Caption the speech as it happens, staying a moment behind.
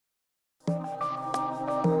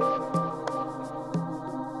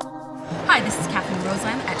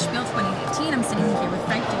Roseland at SPIEL 2018. I'm sitting here with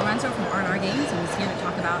Frank DiLorenzo from R&R Games, and he's here to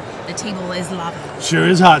talk about The Table is Lava. Sure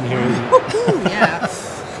is hot in here, isn't it? Yeah.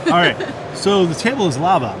 All right, so The Table is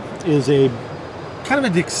Lava is a kind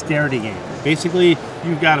of a dexterity game. Basically,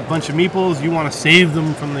 you've got a bunch of meeples. You want to save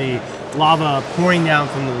them from the lava pouring down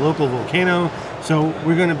from the local volcano. So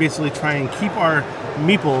we're going to basically try and keep our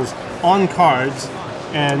meeples on cards,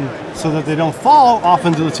 and so that they don't fall off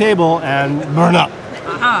into the table and burn up.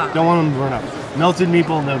 Don't want them to burn up. Melted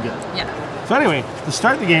meeple, no good. Yeah. So anyway, to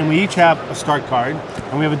start the game, we each have a start card,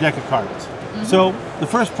 and we have a deck of cards. So the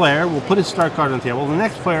first player will put his start card on the table. The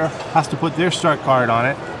next player has to put their start card on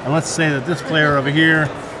it. And let's say that this player over here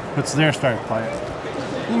puts their start card.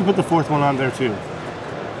 You can put the fourth one on there too.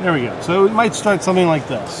 There we go. So it might start something like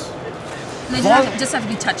this. And they just have to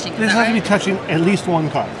be touching. They just have to be touching at least one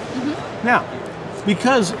card. Now,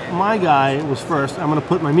 because my guy was first, I'm going to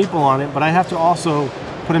put my meeple on it, but I have to also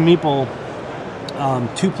put a meeple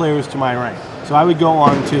 2 players to my right. So I would go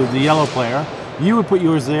on to the yellow player. You would put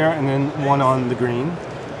yours there, and then one on the green,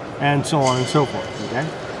 and so on and so forth. Okay.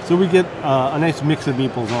 So we get a nice mix of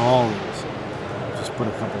meeples on all of these. Just put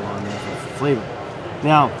a couple on there for flavor.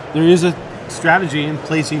 Now, there is a strategy in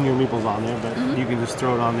placing your meeples on there, but you can just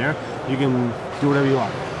throw it on there. You can do whatever you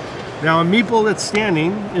want. Now, a meeple that's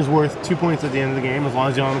standing is worth 2 points at the end of the game, as long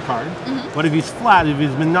as you're on the card. But if he's flat, if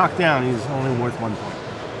he's been knocked down, he's only worth 1 point.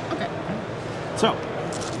 Okay. So,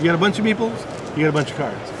 you got a bunch of meeples, you got a bunch of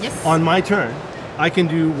cards. Yes. On my turn, I can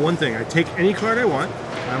do one thing. I take any card I want.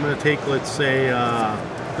 I'm going to take, let's say,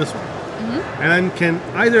 this one. And then can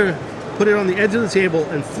either put it on the edge of the table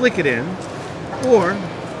and flick it in, or...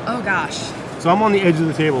 Oh, gosh. So I'm on the edge of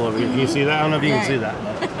the table over here. Can you see that? I don't know if you can see that.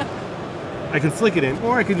 I can flick it in,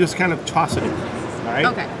 or I could just kind of toss it in. All right?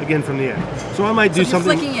 Okay. Again, from the edge. So I might do So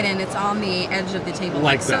something... flicking it in, it's on the edge of the table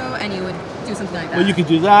like so, that. and you would do something like that. Well, you could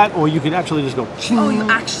do that, or you could actually just go... Ching. Oh, you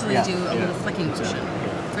actually do a little flicking motion.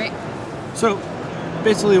 Great. So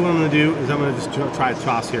basically what I'm going to do is I'm going to just try to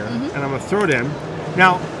toss here, and I'm going to throw it in.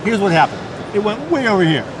 Now, here's what happened. It went way over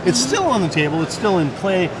here. It's still on the table. It's still in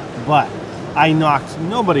play, but I knocked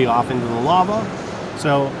nobody off into the lava,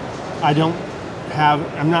 so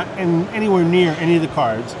I'm not anywhere near any of the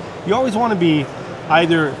cards. You always want to be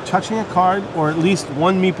either touching a card or at least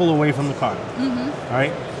one meeple away from the card. All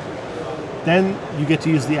right? Then you get to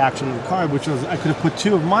use the action of the card, which was I could have put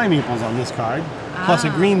 2 of my meeples on this card, plus a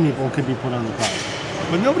green meeple could be put on the card.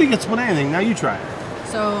 But nobody gets to put anything. Now you try it.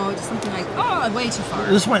 So just something like, oh, way too far.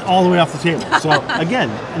 This went all the way off the table. So again,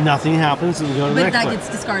 nothing happens, and we go to the next But that player. gets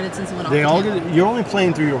discarded since it went off They the all table. you're only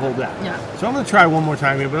playing through your whole deck. Yeah. So I'm going to try one more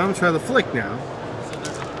time here, but I'm going to try the flick now.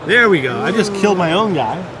 There we go. I just killed my own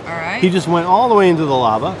guy. All right. He just went all the way into the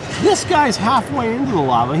lava. This guy's halfway into the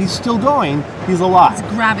lava. He's still going. He's alive. He's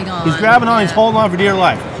grabbing on. He's grabbing on. Yeah. He's holding on for dear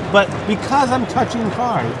life. But because I'm touching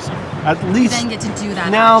cards, at least then get to do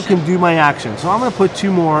that now action. can do my action. So I'm going to put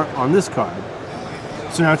 2 more on this card.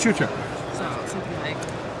 So now it's your turn. So something like...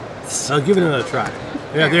 I'll give it another try.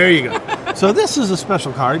 Yeah, there you go. So this is a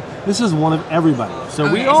special card. This is one of everybody. So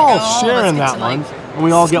Okay, we so all let's share in get that to, one, like, and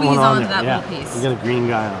we all get one squeeze on onto there. that Yeah, little piece. we got a green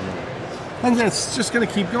guy on there. And it's just going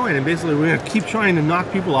to keep going, and basically we're going to keep trying to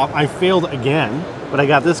knock people off. I failed again, but I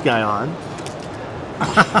got this guy on.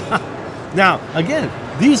 Now, again,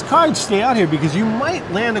 these cards stay out here because you might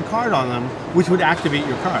land a card on them, which would activate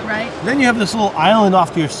your card. Right. Then you have this little island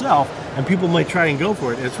off to yourself, and people might try and go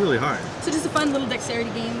for it, and it's really hard. So just a fun little dexterity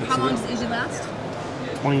game. How long does it usually last?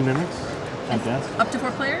 20 minutes, I guess. Up to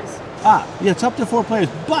 4 players? Yeah, it's up to 4 players.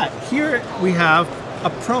 But here we have a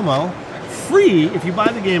promo, free if you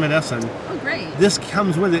buy the game at Essen. Oh, great. This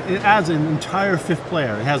comes with it. It adds an entire 5th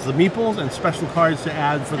player. It has the meeples and special cards to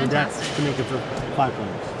add for Fantastic. the deck to make it for 5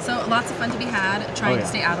 players. So lots of fun to be had, trying to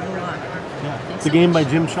stay out of the lava. Yeah, Thanks it's a so game much.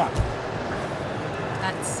 by Jim Schock.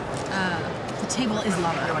 That's The Table is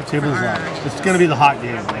Lava. Table is for Lava. our It's going to be the hot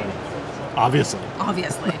game, obviously.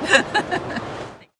 Obviously.